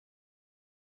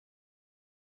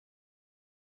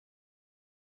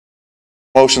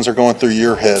Emotions are going through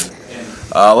your head?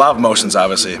 A lot of emotions,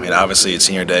 obviously. I mean, obviously it's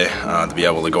senior day. To be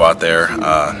able to go out there,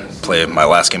 play my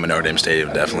last game at Notre Dame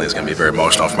Stadium definitely is going to be very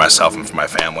emotional for myself and for my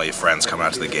family, friends coming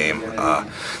out to the game. It's going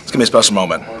to be a special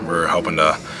moment. We're hoping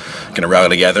to rally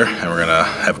together, and we're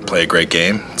going to play a great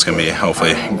game. It's going to be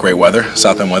hopefully great weather,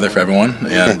 South End weather for everyone,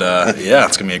 and yeah,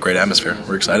 it's going to be a great atmosphere.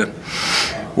 We're excited.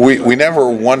 We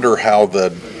never wonder how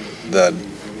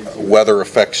the weather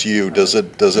affects you. Does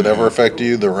it ever affect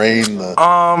you? The rain, the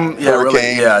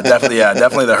hurricane?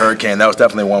 Definitely the hurricane. That was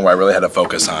definitely one where I really had to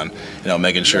focus on,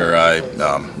 making sure I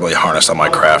really harnessed on my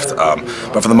craft.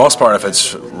 But for the most part, if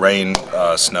it's rain,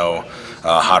 snow,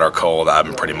 hot or cold,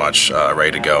 I'm pretty much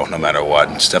ready to go no matter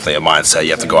what. It's definitely a mindset. You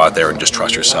have to go out there and just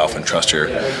trust yourself and trust your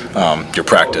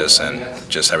practice and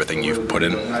just everything you've put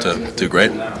in to do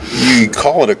great. You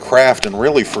call it a craft, and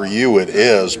really for you it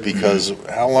is, because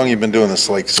how long have you been doing this,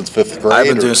 like since 5th grade? I've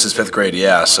been doing this since 5th grade,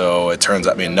 yeah. So it turns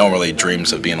out, no one really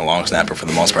dreams of being a long snapper for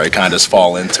the most part. You kind of just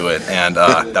fall into it, and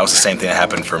that was the same thing that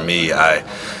happened for me. I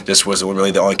just was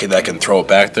really the only kid that can throw it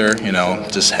back there,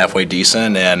 just halfway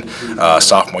decent. And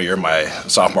sophomore year, my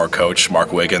sophomore coach,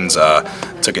 Mark Wiggins,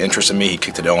 took an interest in me. He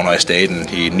kicked at Illinois State, and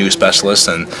he knew specialists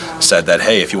and said that,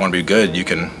 hey, if you want to be good, you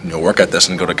can work at this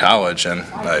and go to college. And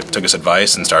I took his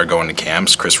advice and started going to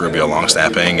camps, Chris Rubio long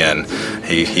snapping, and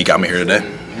he got me here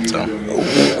today. So,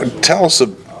 tell us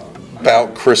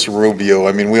about Chris Rubio.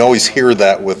 I mean, we always hear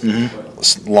that with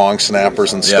long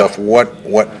snappers and stuff. Yeah.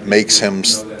 What makes him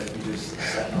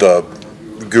the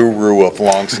guru of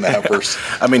long snappers?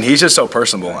 I mean, he's just so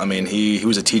personable. I mean, he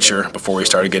was a teacher before he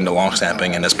started getting to long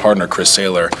snapping, and his partner, Chris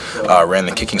Saylor, ran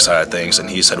the kicking side of things, and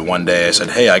he said one day, I said,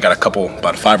 hey, I got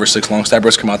about 5 or 6 long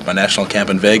snappers come out to my national camp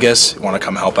in Vegas. You want to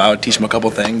come help out, teach them a couple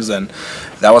things? And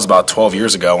that was about 12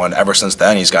 years ago, and ever since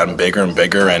then, he's gotten bigger and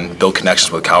bigger and built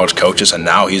connections with college coaches, and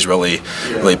now he's really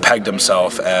pegged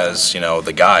himself as,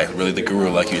 the guy, really the guru,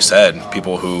 like you said.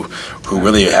 People who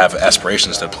really have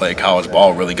aspirations to play college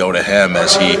ball really go to him,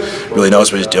 as he really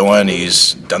knows what he's doing.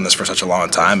 He's done this for such a long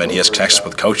time, and he has connections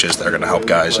with coaches that are going to help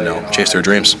guys, chase their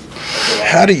dreams.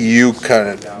 How do you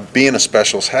being a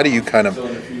specialist, how do you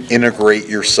integrate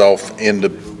yourself into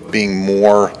being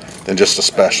more than just a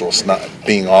specialist, not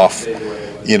being off,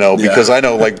 because I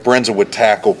know like Brenza would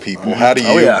tackle people. How do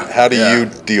you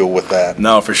deal with that?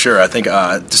 No, for sure. I think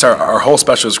just our whole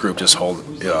specialist group just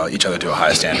hold each other to a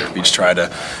high standard. We just try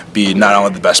to be not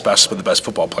only the best specialists, but the best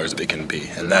football players that we can be,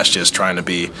 and that's just trying to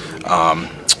be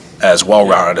as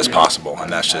well-rounded as possible,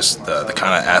 and that's just the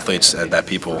kind of athletes that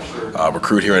people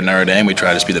recruit here at Notre Dame. We try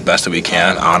to just be the best that we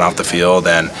can on off the field,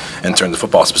 and in terms of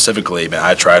football specifically,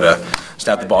 I try to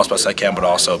snap the ball as best I can, but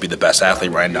also be the best athlete,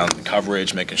 running down the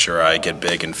coverage, making sure I get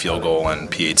big in field goal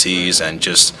and PATs, and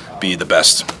just be the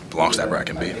best long snapper I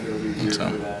can be.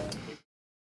 So.